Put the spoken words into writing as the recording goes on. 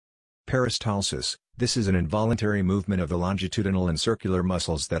Peristalsis: this is an involuntary movement of the longitudinal and circular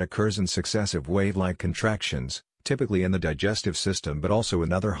muscles that occurs in successive wave-like contractions, typically in the digestive system but also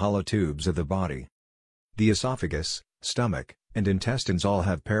in other hollow tubes of the body. The esophagus, stomach, and intestines all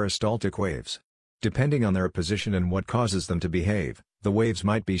have peristaltic waves. Depending on their position and what causes them to behave, the waves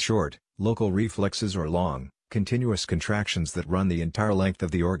might be short, local reflexes, or long, continuous contractions that run the entire length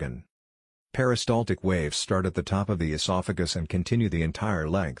of the organ. Peristaltic waves start at the top of the esophagus and continue the entire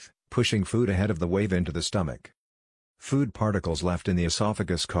length, pushing food ahead of the wave into the stomach. Food particles left in the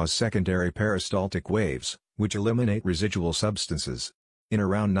esophagus cause secondary peristaltic waves, which eliminate residual substances. In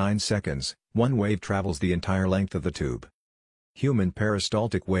around 9 seconds, one wave travels the entire length of the tube. Human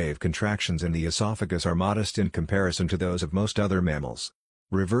peristaltic wave contractions in the esophagus are modest in comparison to those of most other mammals.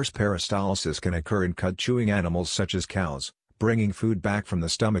 Reverse peristalsis can occur in cud-chewing animals such as cows, bringing food back from the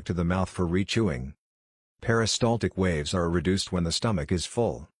stomach to the mouth for re-chewing. Peristaltic waves are reduced when the stomach is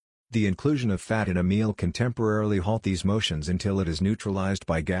full. The inclusion of fat in a meal can temporarily halt these motions until it is neutralized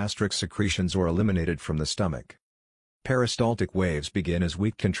by gastric secretions or eliminated from the stomach. Peristaltic waves begin as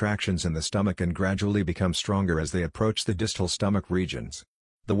weak contractions in the stomach and gradually become stronger as they approach the distal stomach regions.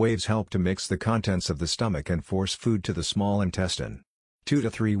 The waves help to mix the contents of the stomach and force food to the small intestine. 2 to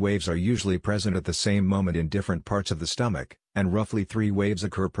 3 waves are usually present at the same moment in different parts of the stomach, and roughly 3 waves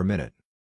occur per minute.